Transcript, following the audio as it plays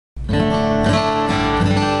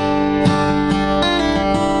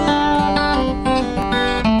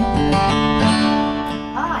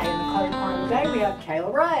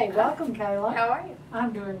Welcome, Kayla. How are you?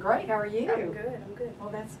 I'm doing great. How are you? I'm good. Well,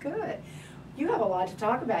 that's good. You have a lot to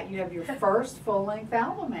talk about. You have your first full-length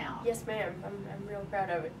album out. Yes, ma'am. I'm real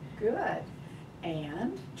proud of it. Good.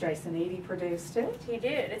 And Jason Eady produced it. He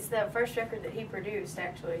did. It's the first record that he produced,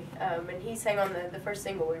 actually. And he sang on the first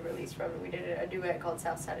single we released from it. We did a duet called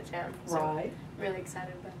South Side of Town. So Right. I'm really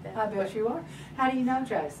excited about that. I bet you are. How do you know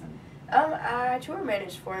Jason? I tour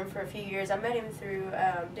managed for him for a few years. I met him through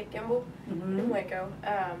Dick Gimbel in Waco.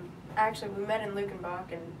 Actually, we met in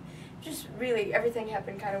Lukenbach, and just really everything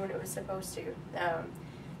happened kind of when it was supposed to.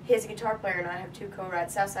 His guitar player and I have two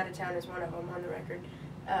co-writes. South Side of Town is one of them on the record.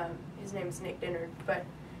 His name is Nick Dennard. But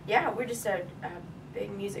yeah, we're just a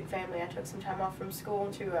big music family. I took some time off from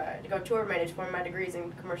school to go tour manage for him. My degree's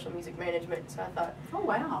in commercial music management, so I thought, oh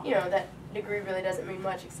wow, you know, that degree really doesn't mean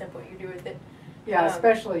much except what you do with it. Yeah,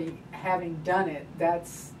 especially having done it, that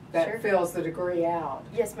Sure. fills the degree out.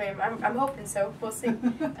 Yes, ma'am. I'm hoping so. We'll see.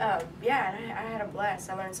 Yeah, and I had a blast.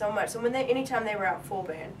 I learned so much. So anytime they were out full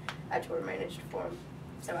band, I tour managed for them.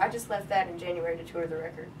 So I just left that in January to tour the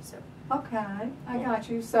record. So Okay, I got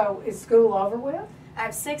you. So is school over with? I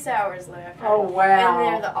have 6 hours left. Oh wow!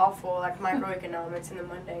 And they're the awful like microeconomics and the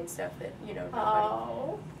mundane stuff that nobody.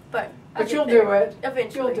 Oh. But You'll do it.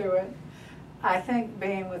 Eventually. You'll do it. I think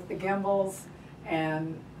being with the Gimbels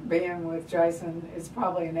and being with Jason is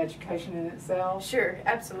probably an education in itself. Sure,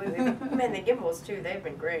 absolutely. Man, the Gimbels too, they've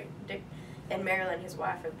been great. Dick and Marilyn, his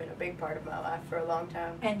wife, have been a big part of my life for a long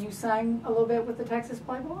time. And you sang a little bit with the Texas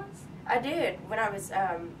Playboys? I did. When I was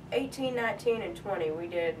 18, 19, and 20, we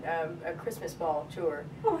did a Christmas ball tour.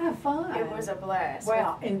 Oh, have fun. It was a blast.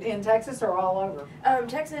 Wow. In Texas or all over?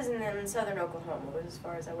 Texas and then southern Oklahoma was as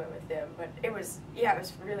far as I went with them. But it was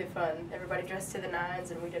really fun. Everybody dressed to the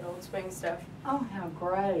nines and we did old swing stuff. Oh, how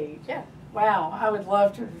great. Yeah. Wow, I would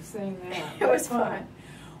love to have seen that. It was fun.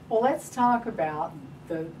 Well, let's talk about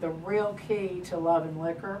the real key to love and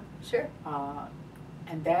liquor. Sure.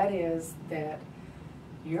 And that is that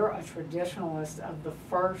you're a traditionalist of the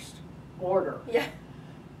first order. Yeah.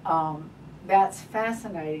 That's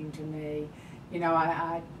fascinating to me. You know,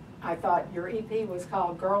 I thought your EP was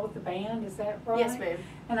called Girl with the Band, is that right? Yes, ma'am.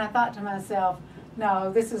 And I thought to myself,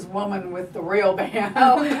 no, this is Woman with the Real Band.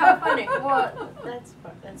 Oh, how funny. Well, that's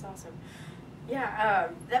fun. That's awesome. Yeah,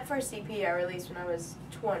 that first EP I released when I was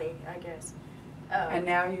 20, I guess. And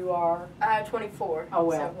now you are? 24. Oh,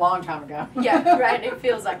 well, so. Long time ago. Yeah, right. It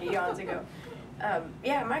feels like eons ago.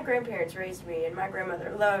 Yeah, my grandparents raised me, and my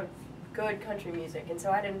grandmother loved good country music, and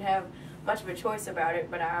so I didn't have much of a choice about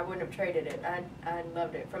it, but I wouldn't have traded it. I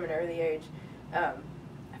loved it from an early age. I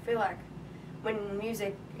feel like when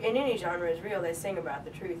music in any genre is real, they sing about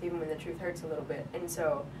the truth, even when the truth hurts a little bit, and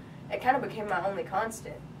so it kind of became my only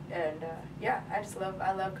constant. And yeah,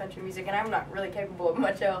 I love country music, and I'm not really capable of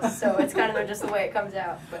much else, so it's kind of just the way it comes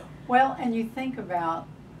out. But well, and you think about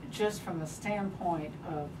just from the standpoint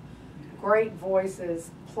of great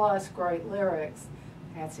voices plus great lyrics,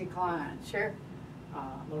 Patsy Cline, sure,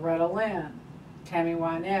 Loretta Lynn, Tammy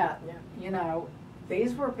Wynette. Yeah. You know,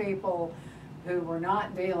 these were people who were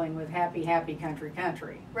not dealing with happy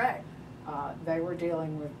country. Right. They were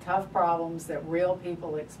dealing with tough problems that real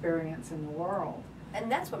people experience in the world. And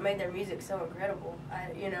that's what made their music so incredible,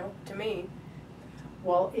 to me.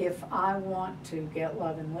 Well, if I want to get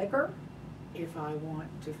love and liquor, if I want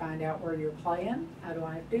to find out where you're playing, how do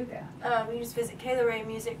I do that? You just visit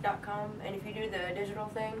KaylaRayMusic.com, and if you do the digital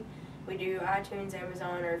thing, we do iTunes,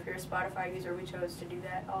 Amazon, or if you're a Spotify user, we chose to do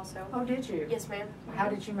that also. Oh, did you? Yes, ma'am. How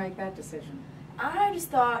did you make that decision? I just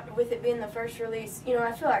thought, with it being the first release,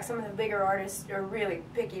 I feel like some of the bigger artists are really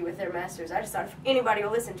picky with their masters. I just thought if anybody will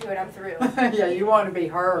listen to it, I'm thrilled. Yeah, you want to be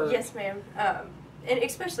heard. Yes, ma'am. And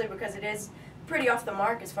especially because it is pretty off the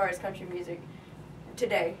mark as far as country music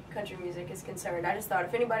is concerned. I just thought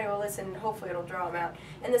if anybody will listen, hopefully it'll draw them out.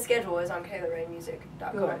 And the schedule is on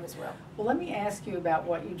KaylaRayMusic.com as well. Well, let me ask you about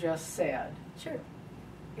what you just said. Sure.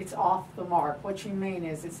 It's off the mark. What you mean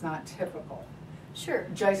is it's not typical. Sure.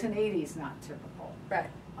 Jason Eady's not typical. Right.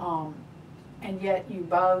 And yet you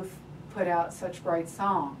both put out such great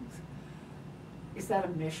songs. Is that a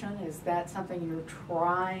mission? Is that something you're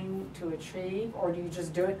trying to achieve? Or do you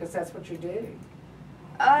just do it because that's what you do?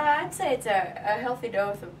 I'd say it's a healthy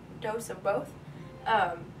dose of both.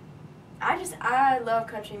 I love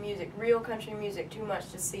country music, real country music, too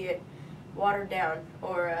much to see it watered down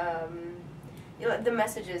or the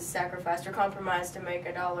message is sacrificed or compromised to make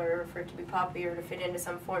 $1 or for it to be poppy or to fit into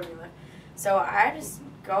some formula. So I just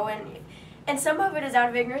go in, and some of it is out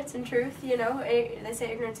of ignorance and truth, They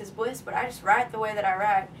say ignorance is bliss, but I just write the way that I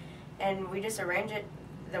write, and we just arrange it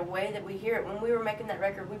the way that we hear it. When we were making that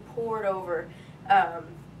record, we poured over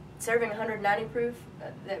serving 190 proof.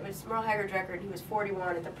 That was Merle Haggard's record. He was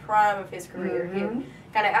 41 at the prime of his career. He had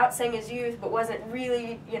kind of outsang his youth, but wasn't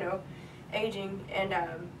really, you know, aging. And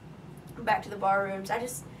back to the bar rooms.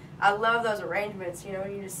 I love those arrangements, you know,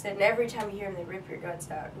 and you just sit, and every time you hear them, they rip your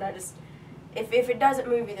guts out. And if it doesn't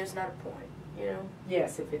move you, there's not a point, you know.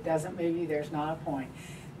 Yes, if it doesn't move you, there's not a point.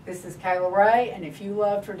 This is Kayla Ray, and if you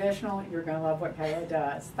love traditional, you're going to love what Kayla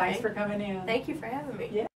does. Thanks for coming in. Thank you for having me.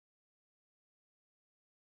 Yeah.